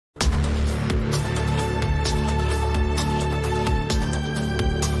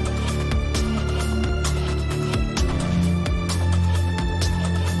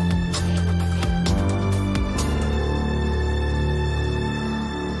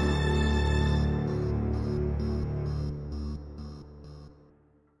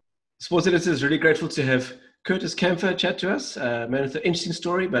Sports Editor is really grateful to have Curtis Campher chat to us. Man with an interesting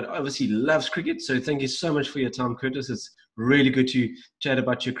story, but obviously loves cricket. So thank you so much for your time, Curtis. It's really good to chat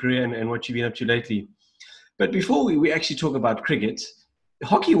about your career and what you've been up to lately. But before we actually talk about cricket,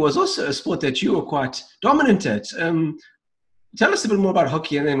 hockey was also a sport that you were quite dominant at. Tell us a bit more about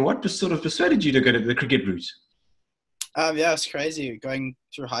hockey, and then what sort of persuaded you to go to the cricket route? Yeah, it's crazy. Going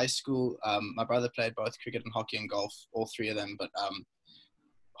through high school, my brother played both cricket and hockey and golf, all three of them. But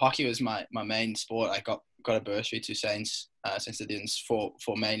hockey was my main sport. I got a bursary to Saints Didions for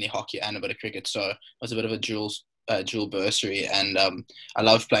mainly hockey and a bit of cricket. So it was a bit of a dual bursary, and I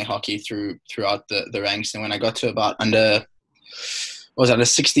loved playing hockey throughout the ranks. And when I got to about under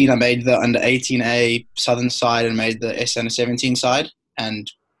 16, I made the under 18A Southern side and made the S under 17 side.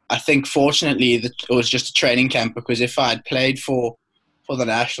 And I think fortunately that it was just a training camp, because if I had played for the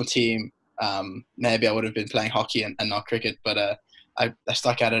national team, maybe I would have been playing hockey and not cricket. But I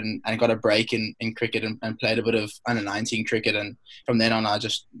stuck at it and got a break in cricket and played a bit of under 19 cricket. And from then on, I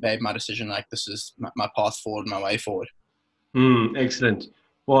just made my decision, like, this is my path forward, my way forward. Excellent.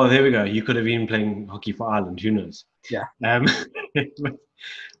 Well, there we go. You could have been playing hockey for Ireland. Who knows? Yeah.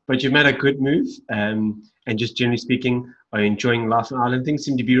 But you've made a good move. And just generally speaking, are you enjoying life in Ireland? Things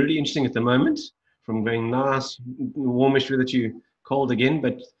seem to be really interesting at the moment. From going nice, warmish weather to cold again.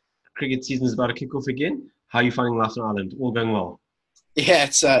 But cricket season is about to kick off again. How are you finding life in Ireland? All going well? Yeah,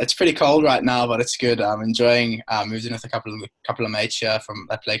 it's pretty cold right now, but it's good. I'm enjoying moved in with a couple of mates here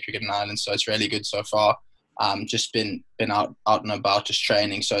that play cricket in Ireland, so it's really good so far. Just been out and about, just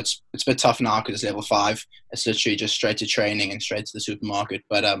training. So it's a bit tough now because it's level 5. It's literally just straight to training and straight to the supermarket.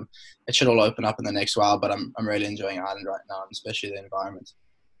 But it should all open up in the next while. But I'm really enjoying Ireland right now, especially the environment.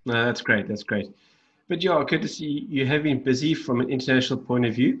 No, that's great. That's great. But yeah, good to see you have been busy from an international point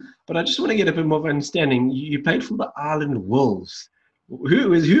of view. But I just want to get a bit more of an understanding. You played for the Ireland Wolves.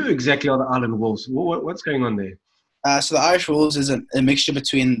 Who exactly are the Ireland Wolves? What's going on there? So the Irish Wolves is a mixture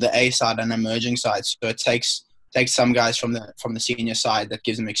between the A side and emerging side. So it takes some guys from the senior side that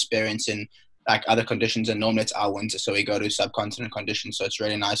gives them experience in like other conditions, and normally it's our winter, so we go to subcontinent conditions. So it's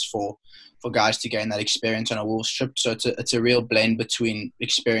really nice for guys to gain that experience on a Wolves trip. So it's a real blend between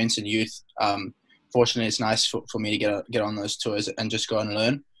experience and youth. Fortunately, it's nice for me to get on those tours and just go and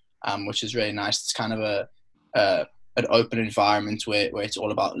learn, which is really nice. It's kind of an open environment where it's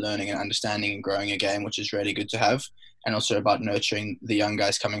all about learning and understanding and growing a game, which is really good to have, and also about nurturing the young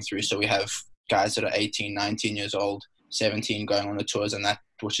guys coming through. So we have guys that are 18, 19 years old, 17 going on the tours, and that,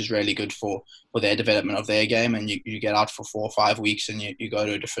 which is really good for their development of their game. And you get out for 4 or 5 weeks and you go out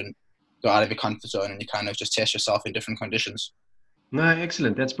of your comfort zone, and you kind of just test yourself in different conditions. No,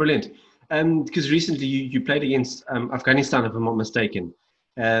 excellent. That's brilliant. Because recently you played against Afghanistan, if I'm not mistaken.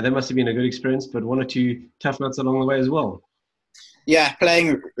 That must have been a good experience, but 1 or 2 tough nuts along the way as well. Yeah,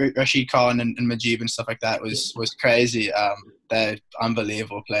 playing Rashid Khan and Majib and stuff like that was crazy. They're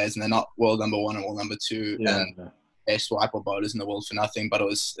unbelievable players, and they're not world number 1 and world number 2 and best wipe or bowlers in the world for nothing. But it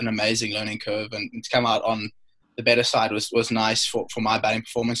was an amazing learning curve, and to come out on the better side was nice for my batting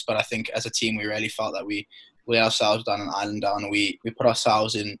performance. But I think as a team, we really felt that we let ourselves down and Ireland down. We put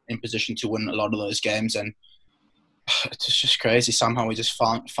ourselves in position to win a lot of those games, and it's just crazy. Somehow we just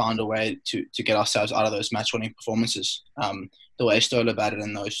found a way to get ourselves out of those match-winning performances. The way Stola batted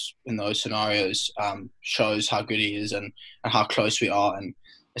in those scenarios shows how good he is and how close we are. And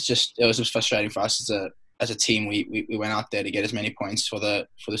it was just frustrating for us as a team. We went out there to get as many points for the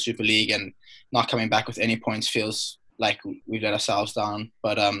Super League, and not coming back with any points feels like we've let ourselves down.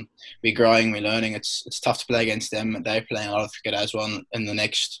 But we're growing, we're learning. It's tough to play against them. They're playing a lot of cricket as well in the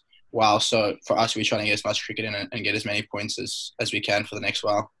next while. So for us, we're trying to get as much cricket in and get as many points as we can for the next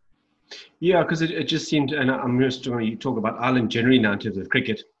while. Yeah, because it just seemed, and I'm just going to talk about Ireland generally now in terms of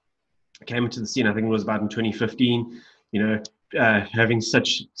cricket. It came into the scene, I think it was about in 2015, having so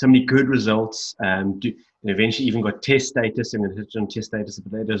many good results, and eventually even got test status. I'm going to hit on test status a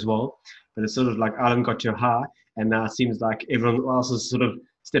bit later as well. But it's sort of like Ireland got to a high, and now it seems like everyone else has sort of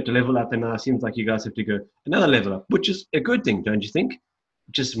stepped a level up, and now it seems like you guys have to go another level up, which is a good thing, don't you think?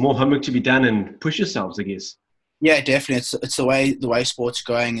 Just more homework to be done and push yourselves, I guess. Yeah, definitely. It's the way sports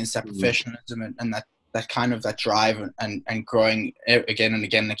going is that professionalism and that kind of that drive and growing again and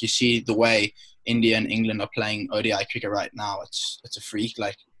again. Like you see the way India and England are playing ODI cricket right now. It's a freak.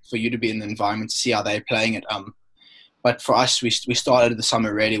 Like for you to be in the environment to see how they're playing it. But for us, we started the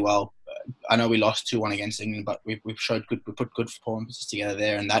summer really well. I know we lost 2-1 against England, but we showed good. We put good performances together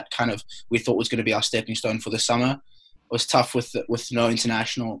there, and that kind of we thought was going to be our stepping stone for the summer. It was tough with no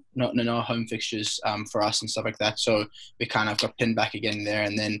international, no home fixtures for us and stuff like that. So we kind of got pinned back again there,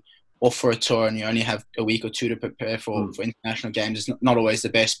 and then off for a tour and you only have a week or two to prepare for international games is not always the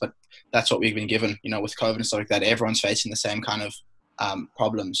best, but that's what we've been given, with COVID and stuff like that. Everyone's facing the same kind of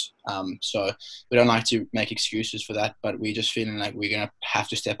problems. So we don't like to make excuses for that, but we're just feeling like we're going to have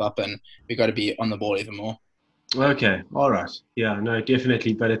to step up and we've got to be on the ball even more. Okay. All right. Yeah, no,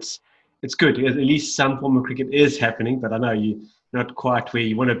 definitely. But it's good. At least some form of cricket is happening, but I know you're not quite where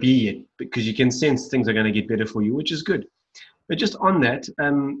you want to be yet because you can sense things are going to get better for you, which is good. But just on that,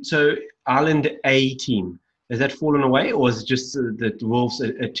 so Ireland A team, has that fallen away, or is it just the Wolves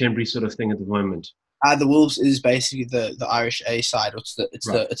a temporary sort of thing at the moment? The Wolves is basically the Irish A side. It's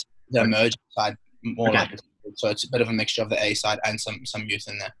the emerging side more like it. So it's a bit of a mixture of the A side and some youth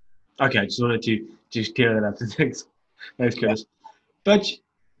in there. Okay, just wanted to just clear that up. Thanks, Curtis. Yeah. But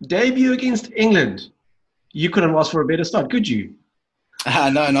debut against England, you couldn't ask for a better start, could you?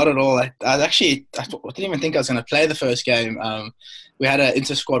 No, not at all. I didn't even think I was going to play the first game. We had an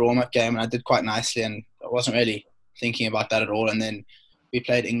inter-squad warm-up game, and I did quite nicely, and I wasn't really thinking about that at all. And then we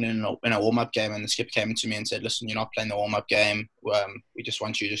played England in a warm-up game, and the skipper came to me and said, "Listen, you're not playing the warm-up game. We just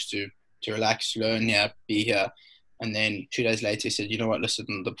want you just to relax, learn here, be here." And then 2 days later, he said, "You know what? Listen,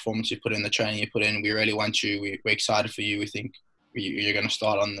 the performance you put in, the training you put in, we really want you. We're excited for you. We think you're going to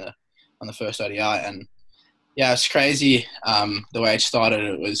start on the first ODI." And yeah, it's crazy the way it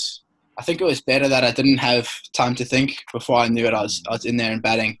started. I think it was better that I didn't have time to think before I knew it. I was in there and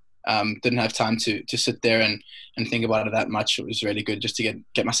batting. Didn't have time to sit there and think about it that much. It was really good just to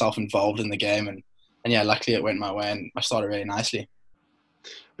get myself involved in the game. And yeah, luckily it went my way and I started really nicely.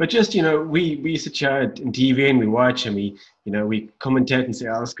 But just, we sit here in TV and we watch and we commentate and say,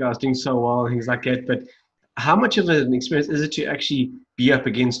 "Oh, this guy's doing so well," and things like that. But how much of an experience is it to actually be up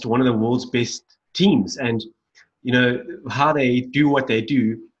against one of the world's best teams and, how they do what they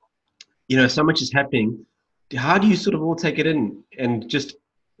do? So much is happening. How do you sort of all take it in and just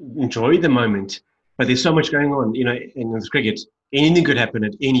enjoy the moment? But there's so much going on, in this cricket. Anything could happen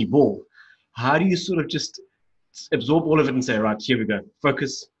at any ball. How do you sort of just absorb all of it and say, "Right, here we go.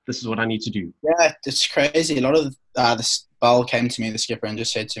 Focus. This is what I need to do"? Yeah, it's crazy. A lot of this ball came to me, the skipper, and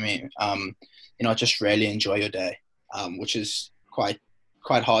just said to me, just really enjoy your day, which is quite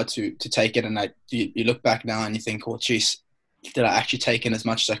hard to take it. And you look back now and you think, "Oh, geez, did I actually take in as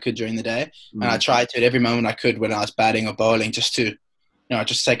much as I could during the day?" And I tried to at every moment I could when I was batting or bowling, just to,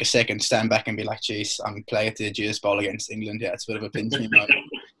 just take a second, stand back and be like, "Geez, I'm playing at the GS Bowl against England. Yeah, it's a bit of a pinch me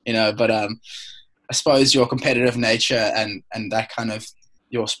moment, But I suppose your competitive nature and that kind of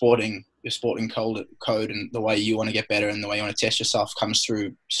your sporting code and the way you want to get better and the way you want to test yourself comes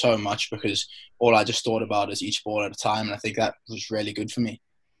through so much, because all I just thought about is each ball at a time, and I think that was really good for me.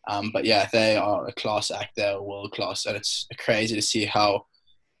 But yeah, they are a class act. They're world class, and it's crazy to see how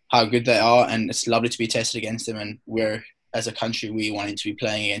good they are, and it's lovely to be tested against them. And we're, as a country, we wanting to be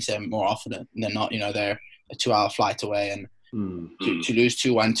playing against them more often than not. They're a 2-hour flight away, and to lose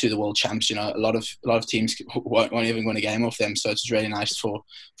 2-1 to the world champs, a lot of teams won't even win a game off them. So it's really nice for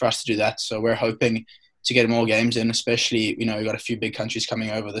us to do that. So we're hoping to get more games in, especially, we've got a few big countries coming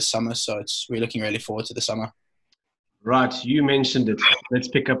over this summer. So we're looking really forward to the summer. Right, you mentioned it. Let's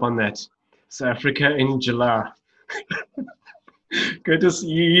pick up on that. South Africa in July. Curtis,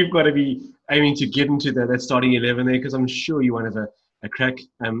 you've got to be aiming to get into that starting 11 there, because I'm sure you want to have a crack.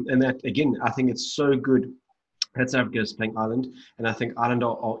 And that, again, I think it's so good that South Africa is playing Ireland, and I think Ireland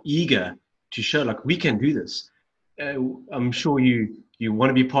are eager to show, like, we can do this. I'm sure you want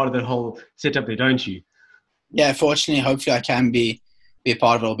to be part of that whole setup there, don't you? Yeah, fortunately, hopefully I can be a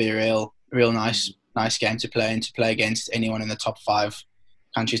part of it. It'll be a real nice game to play, and to play against anyone in the top 5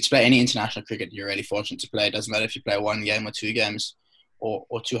 countries. To play any international cricket, you're really fortunate to play. It doesn't matter if you play 1 game or 2 games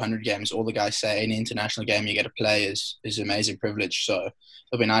or 200 games. All the guys say any international game you get to play is an amazing privilege. So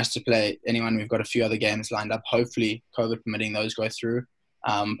it'll be nice to play anyone. We've got a few other games lined up. Hopefully, COVID permitting, those go through.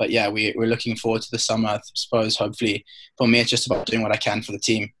 But yeah, we're looking forward to the summer. I suppose hopefully for me, it's just about doing what I can for the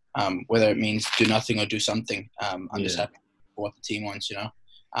team, whether it means do nothing or do something. I'm just happy for what the team wants,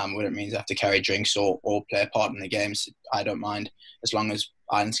 whether it means I have to carry drinks or play a part in the games. I don't mind. As long as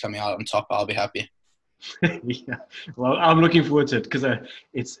Ireland's coming out on top, I'll be happy. Yeah, well, I'm looking forward to it, because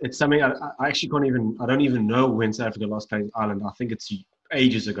it's something I actually I don't even know when South Africa last played Ireland. I think it's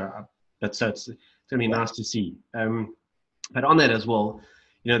ages ago. But so it's going to be nice to see. But on that as well,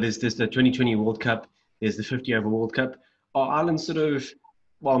 there's the 2020 World Cup, there's the 50 over World Cup. Are Ireland sort of,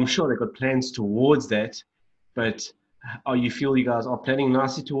 well, I'm sure they've got plans towards that, but you feel you guys are planning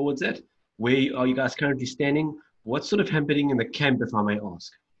nicely towards that? Where are you guys currently standing? What's sort of happening in the camp, if I may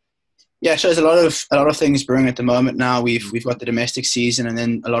ask? Yeah, so there's a lot of things brewing at the moment now. We've got the domestic season and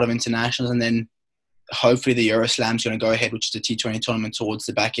then a lot of internationals, and then hopefully the Euroslam's going to go ahead, which is the T20 tournament towards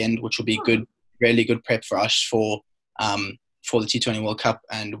the back end, which will be good, really good prep for us for the T20 World Cup.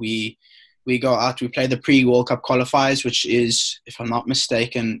 And we go out, we play the pre-World Cup qualifiers, which is, if I'm not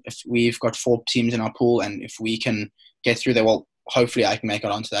mistaken, if we've got 4 teams in our pool, and if we can get through there, well, hopefully I can make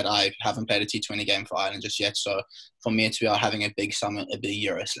it onto that. I haven't played a T20 game for Ireland just yet, so for me it's about having a big summer, a big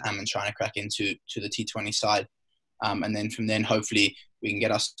Euroslam, and trying to crack into the T20 side. And then from then, hopefully we can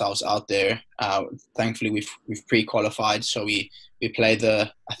get ourselves out there. Thankfully, we've pre-qualified, so we play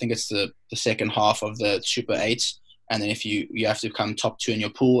I think it's the second half of the Super 8s, and then if you have to come top 2 in your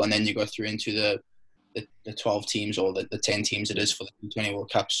pool, and then you go through into the 12 teams or the 10 teams it is for the T20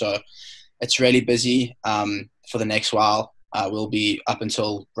 World Cup. So it's really busy for the next while. We'll be up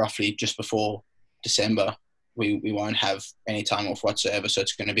until roughly just before December. We won't have any time off whatsoever, so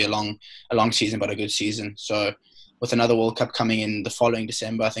it's going to be a long season, but a good season. So with another World Cup coming in the following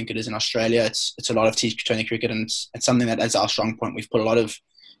December, I think it is in Australia, it's a lot of T20 cricket, and it's something that is our strong point. We've put a lot of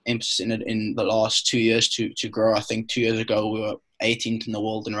emphasis in it in the last 2 years to grow. I think 2 years ago we were 18th in the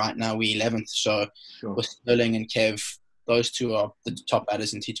world, and right now we're 11th. So sure. With Sterling and Kev, those two are the top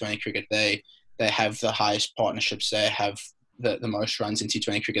batters in T20 cricket. They have the highest partnerships. They have the most runs in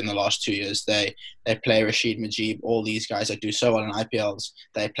T20 cricket in the last 2 years. They play Rashid, Majib, all these guys that do so well in IPLs.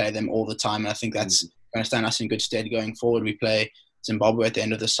 They play them all the time, and I think that's going to stand us in good stead going forward. We play Zimbabwe at the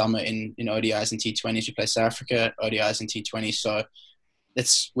end of the summer in ODIs and T20s. We play South Africa ODIs and T20s. So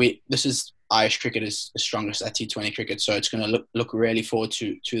this is Irish cricket is the strongest at T20 cricket. So it's going to look really forward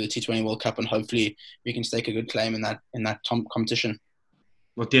to the T20 World Cup, and hopefully we can stake a good claim in that competition.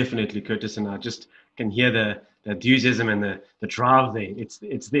 Well, definitely, Curtis, and I just can hear the enthusiasm and the drive there.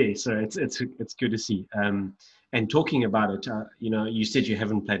 It's there, so it's good to see. And talking about it, you said you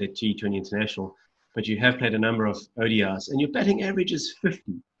haven't played at T20 International, but you have played a number of ODIs, and your batting average is 50.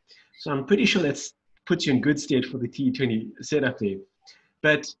 So I'm pretty sure that puts you in good stead for the T20 setup there.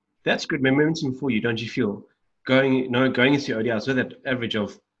 But that's good momentum for you, don't you feel? Going into ODIs with that average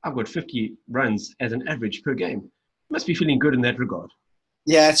of, I've got 50 runs as an average per game. You must be feeling good in that regard.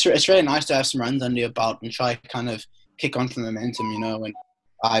 Yeah, it's really nice to have some runs under your belt and try kind of kick on from the momentum, and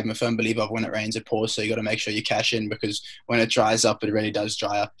I'm a firm believer of when it rains, it pours, so you got to make sure you cash in, because when it dries up, it really does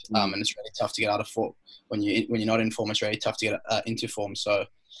dry up, and it's really tough to get out of form. When you're not in form, it's really tough to get into form. So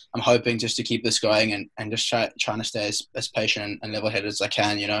I'm hoping just to keep this going and just trying to stay as patient and level-headed as I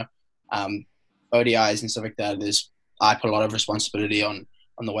can, ODIs and stuff like that, I put a lot of responsibility on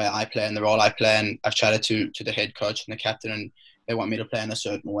the way I play and the role I play, and I've chatted to the head coach and the captain, and they want me to play in a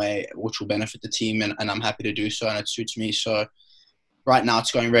certain way which will benefit the team, and I'm happy to do so, and it suits me. So right now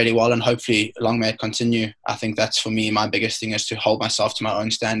it's going really well, and hopefully long may it continue. I think that's, for me, my biggest thing is to hold myself to my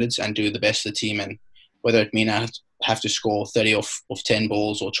own standards and do the best for the team, and whether it means I have to score 30 off 10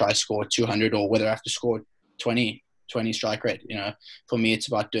 balls or try to score 200, or whether I have to score 20 strike rate, for me it's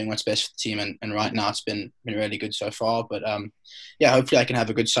about doing what's best for the team, and right now it's been really good so far. But hopefully I can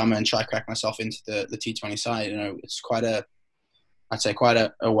have a good summer and try to crack myself into the T20 side. It's quite a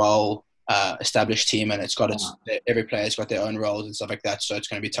well established team, and it's got every player's got their own roles and stuff like that, so it's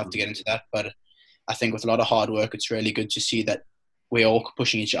going to be tough to get into that. But I think with a lot of hard work, it's really good to see that we're all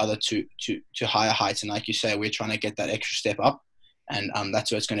pushing each other to higher heights, and like you say, we're trying to get that extra step up, and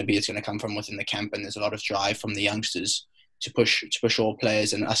that's where it's going to be. It's going to come from within the camp, and there's a lot of drive from the youngsters to push all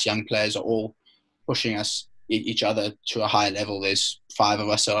players, and us young players are all pushing each other to a higher level. There's 5 of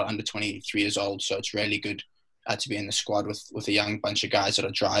us that are under 23 years old, so it's really good to be in the squad with a young bunch of guys that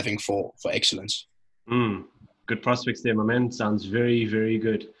are driving for excellence. Good prospects there, my man. Sounds very, very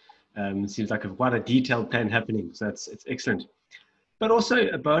good. Seems like quite a detailed plan happening, so it's excellent. But also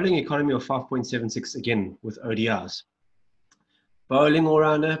a bowling economy of 5.76 again with ODIs. Bowling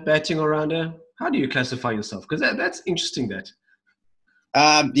all-rounder, batting all-rounder. How do you classify yourself? Because that's interesting.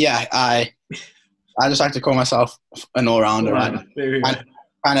 I just like to call myself an all-rounder. Right?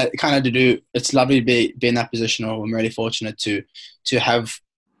 Kind of to do. It's lovely to be in that position. Or I'm really fortunate to have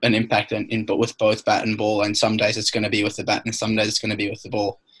an impact but with both bat and ball. And some days it's going to be with the bat, and some days it's going to be with the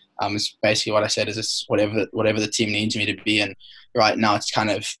ball. It's basically what I said. Is it's whatever the team needs me to be. And right now it's kind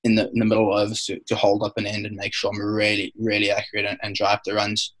of in the middle of overs to hold up an end and make sure I'm really, really accurate and drive the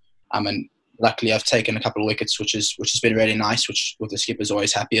runs. And luckily I've taken a couple of wickets, which has been really nice, which the skipper's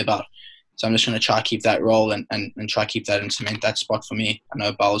always happy about. So I'm just going to try to keep that role and try to keep that and cement that spot for me. I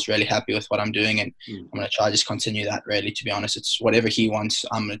know Bowl's really happy with what I'm doing, and I'm going to try to just continue that, really, to be honest. It's whatever he wants,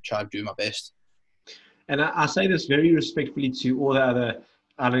 I'm going to try to do my best. And I say this very respectfully to all the other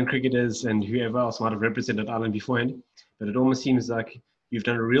Ireland cricketers and whoever else might have represented Ireland beforehand, but it almost seems like you've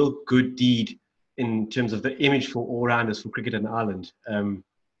done a real good deed in terms of the image for all-rounders for cricket in Ireland.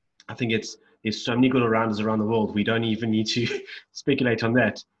 I think it's there's so many good all-rounders around the world. We don't even need to speculate on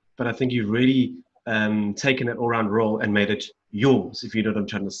that. But I think you've really taken that all-round role and made it yours, if you know what I'm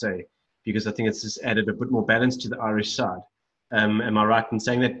trying to say. Because I think it's just added a bit more balance to the Irish side. Am I right in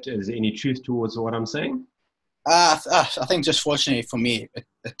saying that? Is there any truth towards what I'm saying? I think just fortunately for me,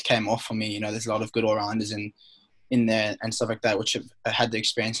 it came off for me. You know, there's a lot of good all-rounders in there and stuff like that, which have had the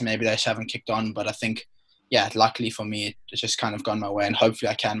experience and maybe they just haven't kicked on. But I think, yeah, luckily for me, it's just kind of gone my way, and hopefully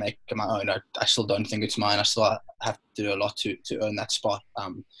I can make it my own. I still don't think it's mine. I still have to do a lot to earn that spot.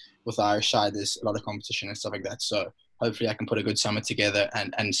 With the Irish side, there's a lot of competition and stuff like that. So hopefully I can put a good summer together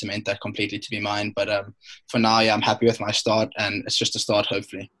and cement that completely to be mine. But for now, yeah, I'm happy with my start, and it's just a start,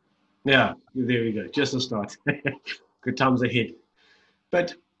 hopefully. Yeah, there we go. Just a start. Good times ahead.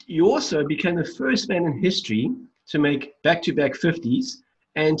 But you also became the first man in history to make back-to-back 50s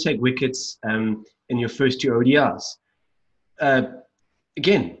and take wickets in your first 2 ODIs.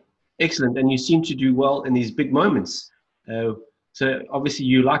 Again, excellent. And you seem to do well in these big moments. So obviously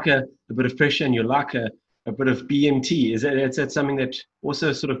you like a bit of pressure and you like a bit of BMT. Is that something that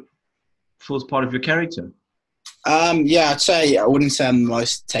also sort of feels part of your character? Yeah, I wouldn't say I'm the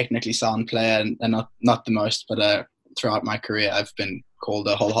most technically sound player, and not the most, but throughout my career I've been called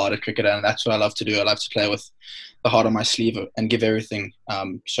a wholehearted cricketer, and that's what I love to do. I love to play with the heart on my sleeve and give everything.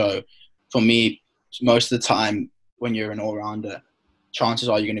 So for me, most of the time when you're an all-rounder, chances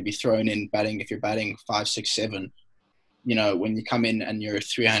are you're going to be thrown in batting. If you're batting 5, 6, 7, you know, when you come in and you're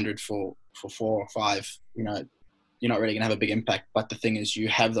 300 for 4 or 5, you know, you're not really going to have a big impact. But the thing is, you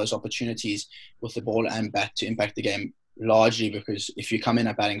have those opportunities with the ball and bat to impact the game, largely because if you come in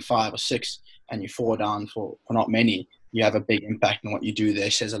at batting 5 or 6 and you fall down for not many, you have a big impact. And what you do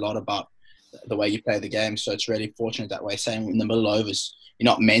there says a lot about the way you play the game. So it's really fortunate that way. Same in the middle overs. You're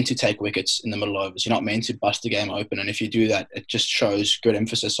not meant to take wickets in the middle overs. You're not meant to bust the game open. And if you do that, it just shows good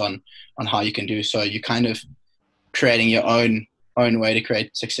emphasis on how you can do. So you're kind of creating your own way to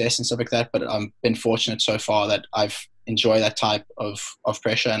create success and stuff like that. But I've been fortunate so far that I've enjoyed that type of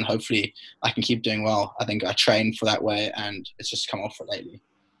pressure, and hopefully I can keep doing well. I think I trained for that way, and it's just come off for lately.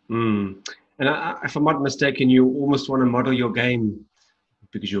 And if I'm not mistaken, you almost want to model your game,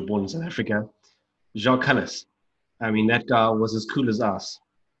 because you were born in South Africa, Jacques Kallis. I mean, that guy was as cool as us,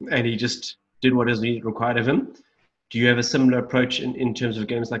 and he just did what is required of him. Do you have a similar approach in terms of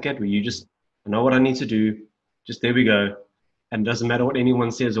games like that, where you just know what I need to do, just there we go, and it doesn't matter what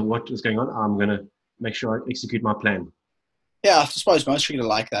anyone says or what is going on, I'm going to make sure I execute my plan? Yeah, I suppose most cricketers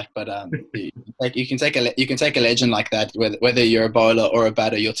like that, but you can take a legend like that, whether you're a bowler or a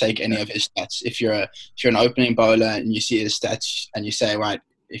batter, you'll take any of his stats. If you're an opening bowler and you see his stats and you say, right,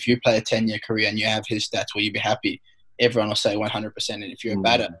 if you play a 10-year career and you have his stats, will you be happy? Everyone will say 100%. And if you're a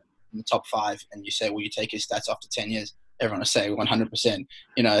batter in the top 5 and you say, will you take his stats after 10 years? Everyone will say 100%.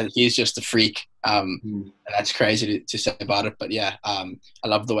 You know, he's just a freak, and that's crazy to say about it. But yeah, I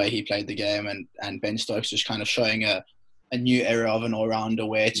love the way he played the game, and Ben Stokes just kind of showing a new era of an all-rounder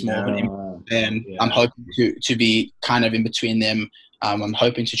where it's more of an impact. And I'm hoping to be kind of in between them. I'm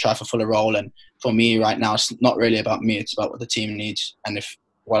hoping to try fulfill a role. And for me right now, it's not really about me. It's about what the team needs and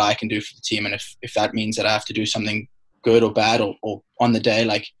what I can do for the team. And if that means that I have to do something good or bad or on the day,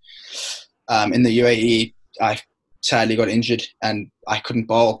 like in the UAE, I sadly got injured and I couldn't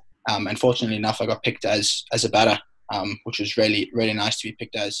bowl. And fortunately enough, I got picked as a batter, which was really, really nice to be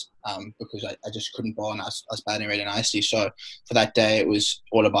picked as, because I just couldn't bowl and I was batting really nicely. So for that day, it was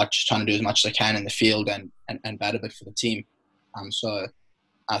all about just trying to do as much as I can in the field and bat a bit for the team. So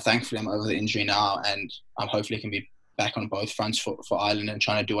thankfully I'm over the injury now, and hopefully I can be back on both fronts for Ireland and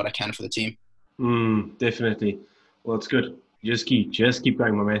trying to do what I can for the team. Definitely. Well, it's good. Just keep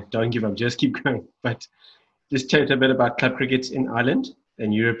going, my man. Don't give up. Just keep going. But just chat a bit about club cricket in Ireland,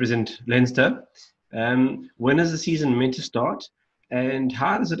 and you represent Leinster. When is the season meant to start, and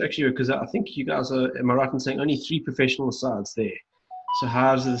how does it actually work? Because I think you guys are, am I right in saying, only 3 professional sides there? So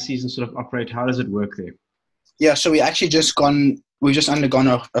how does the season sort of operate? How does it work there? Yeah, so we've just undergone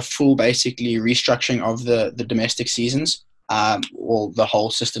a full basically restructuring of the domestic seasons, or the whole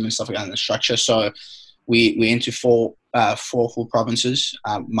system and stuff like that, and the structure. So we into four full provinces.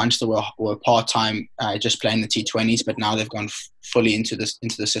 Munster were part-time, just playing the T20s, but now they've gone fully into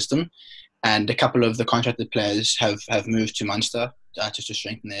the system. And a couple of the contracted players have moved to Munster just to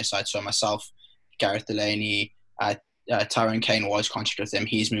strengthen their side. So myself, Gareth Delaney, Tyrone Kane was contracted with them.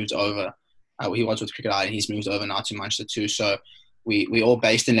 He's moved over. He was with Cricket Ireland. He's moved over now to Munster too. So we all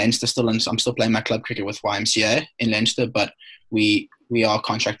based in Leinster still, and I'm still playing my club cricket with YMCA in Leinster, but we are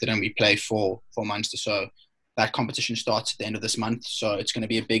contracted and we play for Munster. So that competition starts at the end of this month. So it's going to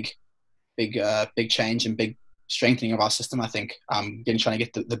be a big change and big strengthening of our system, I think. Trying to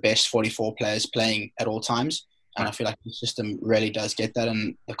get the best 44 players playing at all times. And I feel like the system really does get that,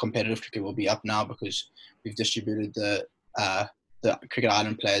 and the competitive cricket will be up now because we've distributed the Cricket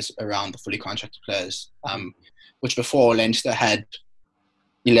Island players around the fully contracted players, which before Leinster had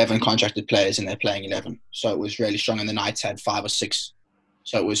 11 contracted players and they're playing 11. So it was really strong, and the Knights had 5 or 6.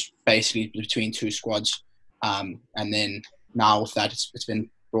 So it was basically between 2 squads. And then now with that, it's been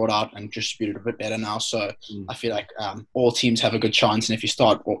brought out and distributed a bit better now. So I feel like all teams have a good chance. And if you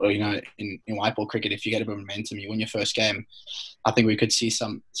start, in white ball cricket, if you get a bit of momentum, you win your first game, I think we could see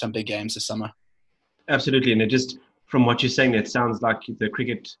some big games this summer. Absolutely. And it just, from what you're saying, it sounds like the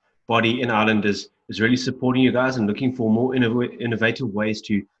cricket body in Ireland is really supporting you guys and looking for more innovative ways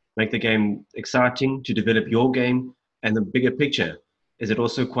to make the game exciting, to develop your game, and the bigger picture. Is it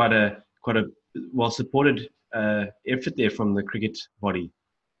also quite a well-supported effort there from the cricket body?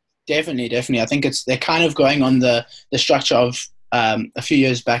 Definitely. I think they're kind of going on the structure of a few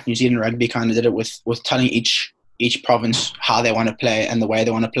years back. New Zealand Rugby kind of did it with telling each province how they want to play and the way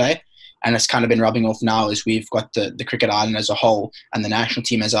they want to play. And it's kind of been rubbing off now as we've got the Cricket Island as a whole and the national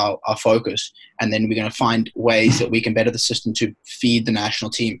team as our focus. And then we're going to find ways that we can better the system to feed the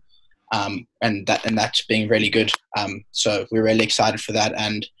national team. And that's being really good. So we're really excited for that.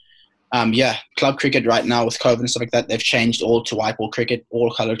 And club cricket right now with COVID and stuff like that, they've changed all to white ball cricket,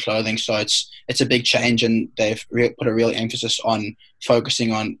 all coloured clothing. So it's a big change, and they've put a real emphasis on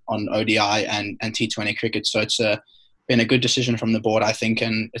focusing on ODI and T20 cricket. So it's been a good decision from the board, I think,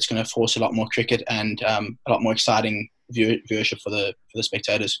 and it's going to force a lot more cricket and a lot more exciting viewership for the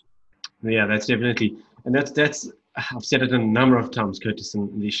spectators. Yeah, that's definitely, and that's I've said it a number of times, Curtis,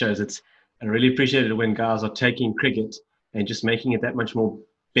 in these shows. I really appreciate it when guys are taking cricket and just making it that much more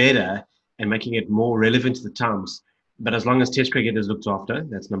better and making it more relevant to the times. But as long as Test cricket is looked after,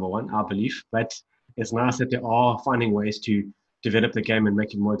 that's number one, our belief. But it's nice that they are finding ways to develop the game and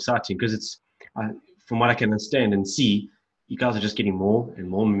make it more exciting, because it's, from what I can understand and see, you guys are just getting more and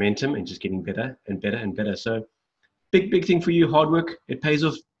more momentum and just getting better and better and better. So big thing for you, hard work, it pays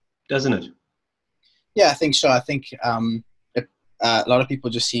off, doesn't it? Yeah, I think so. I think a lot of people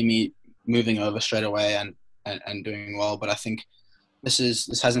just see me moving over straight away and doing well, but I think this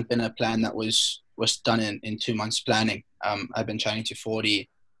hasn't been a plan that was done in 2 months planning. I've been training to 40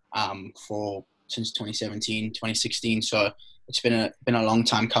 since 2017, 2016. So it's been a long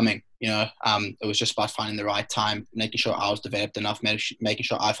time coming. It was just about finding the right time, making sure I was developed enough, making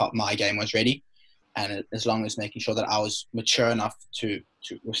sure I felt my game was ready, and as long as making sure that I was mature enough to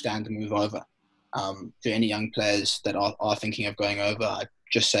withstand the move over. To any young players that are thinking of going over, I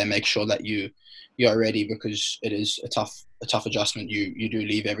just say make sure that you are ready, because it is a tough adjustment. You do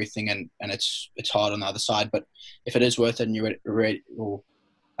leave everything, and it's hard on the other side. But if it is worth it and you're ready, or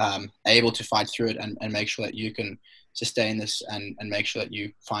able to fight through it and make sure that you can sustain this and make sure that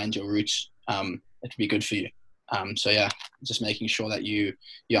you find your roots, it would be good for you. Just making sure that you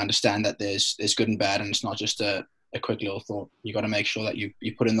understand that there's good and bad, and it's not just a quick little thought. You got to make sure that you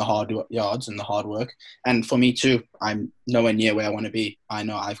put in the hard yards and the hard work. And for me too, I'm nowhere near where I want to be. I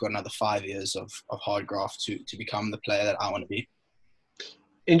know I've got another 5 years of hard graft to become the player that I want to be.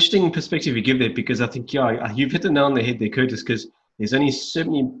 Interesting perspective you give there, because I think, you've hit the nail on the head there, Curtis, because there's only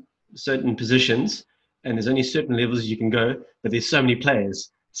certain positions and there's only certain levels you can go, but there's so many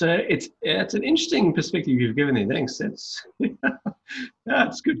players. So it's an interesting perspective you've given there. Thanks.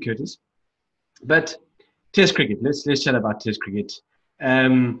 That's good, Curtis. But Test cricket. Let's chat about Test cricket.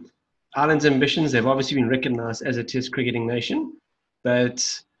 Ireland's ambitions, they've obviously been recognised as a Test cricketing nation, but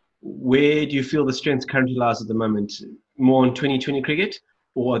where do you feel the strength currently lies at the moment? More on 2020 cricket,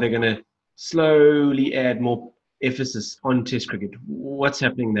 or are they going to slowly add more emphasis on Test cricket? What's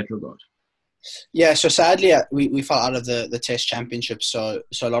happening in that regard? Yeah, so sadly we fell out of the Test Championship. So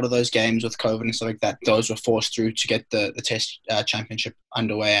a lot of those games with COVID and stuff like that, those were forced through to get the Test Championship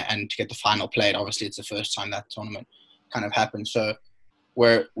underway and to get the final played. Obviously, it's the first time that tournament kind of happened. So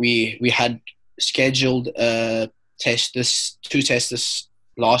where we had scheduled two tests this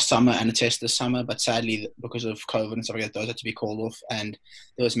last summer and a test this summer, but sadly because of COVID and stuff like that, those had to be called off. And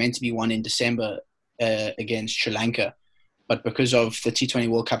there was meant to be one in December against Sri Lanka. But because of the T20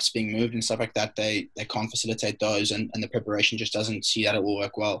 World Cups being moved and stuff like that, they can't facilitate those, and the preparation just doesn't see that it will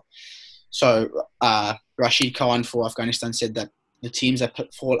work well. So Rashid Khan for Afghanistan said that the teams that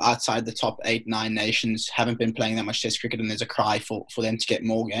fall outside the top 8-9 nations haven't been playing that much Test cricket, and there's a cry for them to get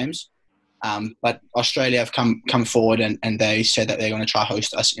more games. But Australia have come forward and they said that they're going to try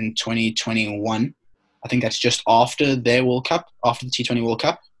host us in 2021. I think that's just after their World Cup, after the T20 World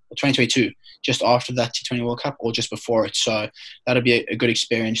Cup. 2022, just after that T20 World Cup or just before it. So that'll be a good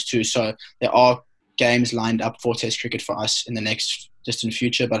experience too. So they are games lined up for Test cricket for us in the next distant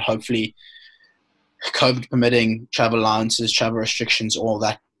future, but hopefully, COVID permitting, travel allowances, travel restrictions, all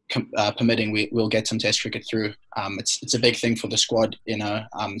that permitting, we'll get some Test cricket through. It's a big thing for the squad,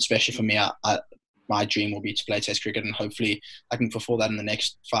 especially for me. My dream will be to play Test cricket, and hopefully I can fulfill that in the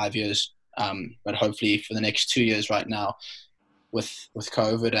next 5 years. But hopefully for the next 2 years right now, with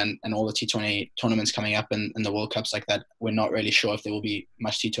COVID and all the T20 tournaments coming up and the World Cups like that, we're not really sure if there will be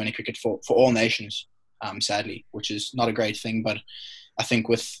much T20 cricket for all nations, sadly, which is not a great thing. But I think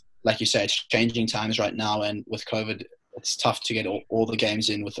like you say, it's changing times right now, and with COVID, it's tough to get all the games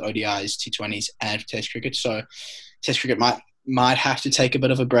in with ODIs, T20s, and Test cricket. So Test cricket might have to take a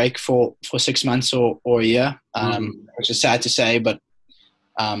bit of a break for 6 months or a year, which is sad to say, but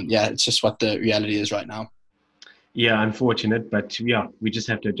it's just what the reality is right now. Yeah, unfortunate, but yeah, we just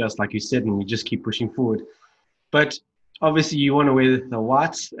have to adjust, like you said, and we just keep pushing forward. But obviously, you want to wear the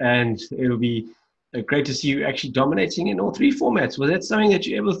whites, and it'll be great to see you actually dominating in all 3 formats. Was that something that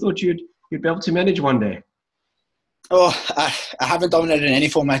you ever thought you'd be able to manage one day? Oh, I haven't dominated in any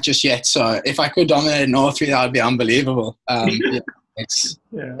format just yet. So if I could dominate in all 3, that would be unbelievable. That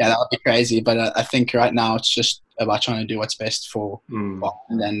would be crazy. But I think right now it's just about trying to do what's best for. And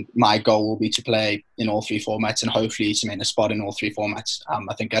then my goal will be to play in all 3 formats and hopefully cement a spot in all 3 formats.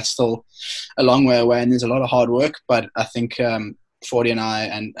 I think that's still a long way away, and there's a lot of hard work. But I think Fordy and I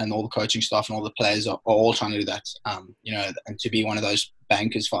and all the coaching staff and all the players are all trying to do that. And to be one of those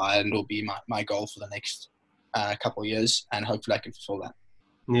bankers for Ireland will be my goal for the next couple of years, and hopefully I can fulfill that.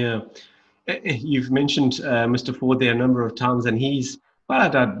 Yeah. You've mentioned Mr. Ford there a number of times, and he's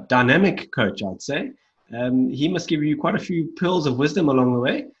quite a dynamic coach, I'd say. He must give you quite a few pearls of wisdom along the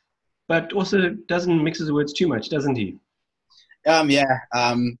way, but also doesn't mix his words too much, doesn't he?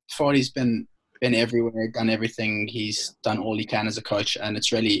 Fordy's been everywhere, done everything. He's done all he can as a coach, and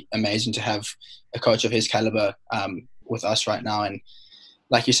it's really amazing to have a coach of his caliber with us right now. And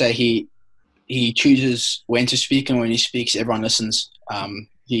like you say, he chooses when to speak, and when he speaks, everyone listens.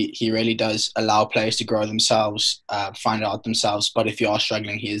 He really does allow players to grow themselves, find out themselves. But if you are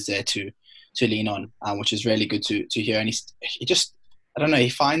struggling, he is there to lean on, which is really good to hear. And he just, I don't know, he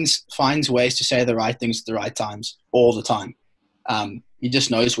finds ways to say the right things at the right times all the time. He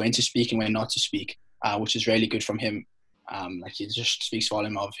just knows when to speak and when not to speak, which is really good from him. He just speaks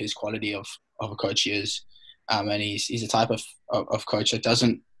volume of his quality of a coach he is. And he's a type of coach that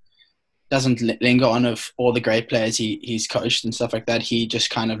doesn't linger on of all the great players he's coached and stuff like that. He just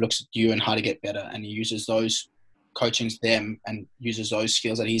kind of looks at you and how to get better, and he uses those coachings them and uses those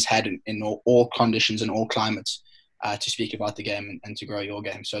skills that he's had in all conditions and all climates to speak about the game and to grow your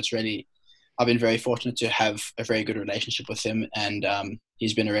game. So it's really, I've been very fortunate to have a very good relationship with him, and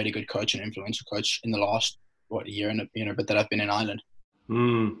he's been a really good coach and influential coach in the last year and a bit that I've been in Ireland.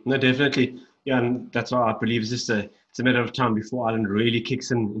 No, definitely. Yeah, and that's why I believe it's a matter of time before Ireland really kicks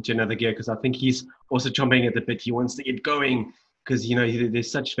into another gear, because I think he's also chomping at the bit. He wants to get going because,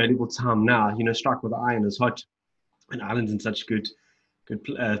 there's such valuable time now. Strike with the iron is hot, and Ireland's in such good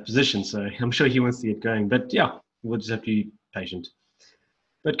position. So I'm sure he wants to get going. But yeah, we'll just have to be patient.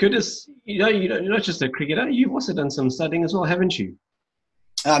 But Curtis, you're not just a cricketer. You've also done some studying as well, haven't you?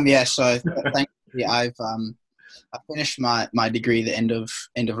 So thankfully I finished my degree the end of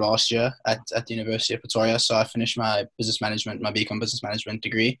last year at the University of Pretoria. So I finished my business management, my BCom business management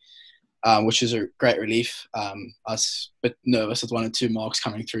degree, which is a great relief. I was a bit nervous with 1 or 2 marks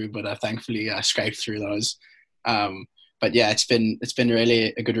coming through, but thankfully I scraped through those. But yeah, it's been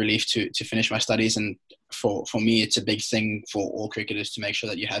really a good relief to finish my studies, and for me, it's a big thing for all cricketers to make sure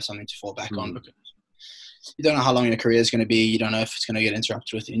that you have something to fall back on, because you don't know how long your career is going to be. You don't know if it's going to get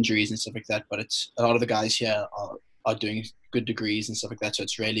interrupted with injuries and stuff like that. But it's a lot of the guys here are doing good degrees and stuff like that. So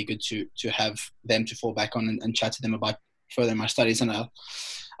it's really good to have them to fall back on and chat to them about furthering my studies. And I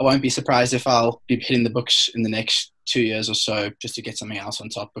won't be surprised if I'll be hitting the books in the next 2 years or so just to get something else on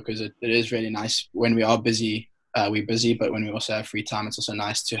top, because it is really nice when we are busy. We're busy, but when we also have free time, it's also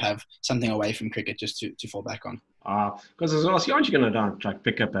nice to have something away from cricket just to fall back on. Because I was asking, aren't you going to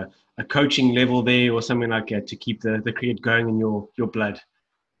pick up a coaching level there or something like that to keep the cricket going in your blood?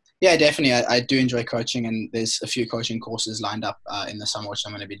 Yeah, definitely. I do enjoy coaching, and there's a few coaching courses lined up in the summer which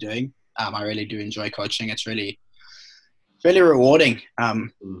I'm going to be doing. I really do enjoy coaching. It's really rewarding.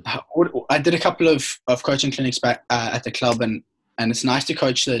 I did a couple of coaching clinics back at the club, and it's nice to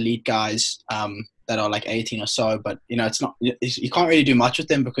coach the elite guys that are like 18 or so, but it's not, you can't really do much with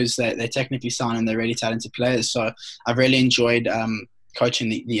them because they're technically sound and they're really talented players. So I've really enjoyed coaching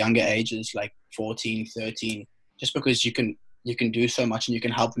the younger ages, like 14, 13, just because you can do so much and you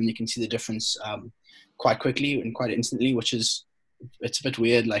can help them. You can see the difference quite quickly and quite instantly, which is it's a bit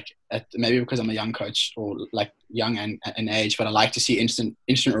weird, like maybe because I'm a young coach or like young in age, but I like to see instant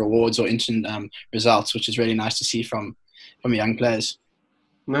rewards or instant results, which is really nice to see from young players.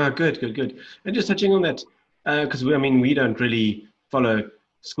 No, good. And just touching on that, because we don't really follow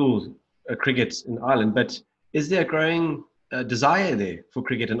school cricket in Ireland, but is there a growing desire there for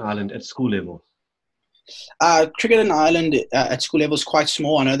cricket in Ireland at school level? Cricket in Ireland at school level is quite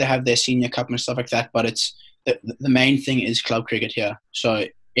small. I know they have their senior cup and stuff like that, but it's the main thing is club cricket here. So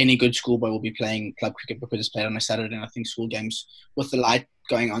any good schoolboy will be playing club cricket because it's played on a Saturday. And I think school games, with the light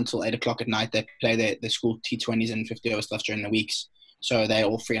going on till 8 o'clock at night, they play their school T20s and 50 over stuff during the weeks. So they're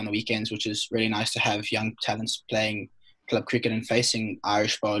all free on the weekends, which is really nice to have young talents playing club cricket and facing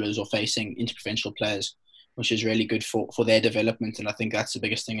Irish bowlers or facing interprovincial players, which is really good for their development. And I think that's the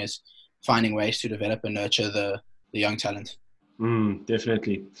biggest thing, is finding ways to develop and nurture the young talent.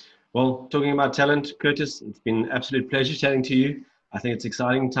 Definitely. Well, talking about talent, Curtis, it's been an absolute pleasure chatting to you. I think it's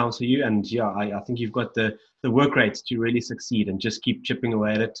exciting times for you. And yeah, I think you've got the work rates to really succeed, and just keep chipping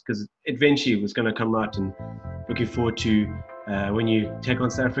away at it, because eventually it was going to come right. And looking forward to when you take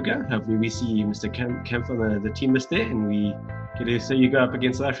on South Africa. Hopefully we see Mr. Campher, the team list there, and we get to see you go up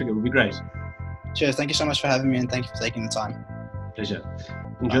against South Africa. It will be great. Cheers. Thank you so much for having me, and thank you for taking the time. Pleasure.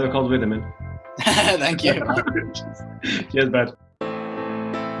 Enjoy the cold weather, man. Thank you. Cheers, bud.